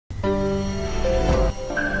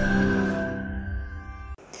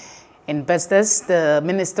In business, the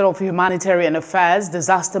Minister of Humanitarian Affairs,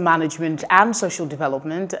 Disaster Management and Social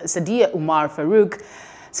Development, Sadiya Umar Farouq,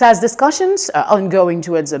 says discussions are ongoing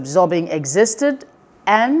towards absorbing existed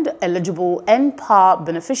and eligible NPA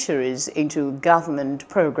beneficiaries into government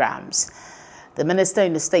programs. The minister,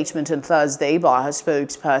 in a statement on Thursday by her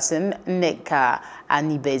spokesperson, Nneka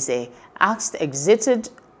Anibeze, asked exited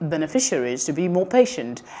beneficiaries to be more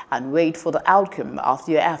patient and wait for the outcome of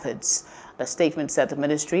their efforts. The statement said the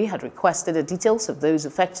ministry had requested the details of those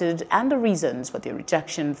affected and the reasons for their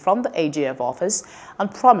rejection from the AGF office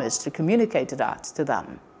and promised to communicate that to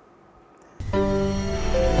them.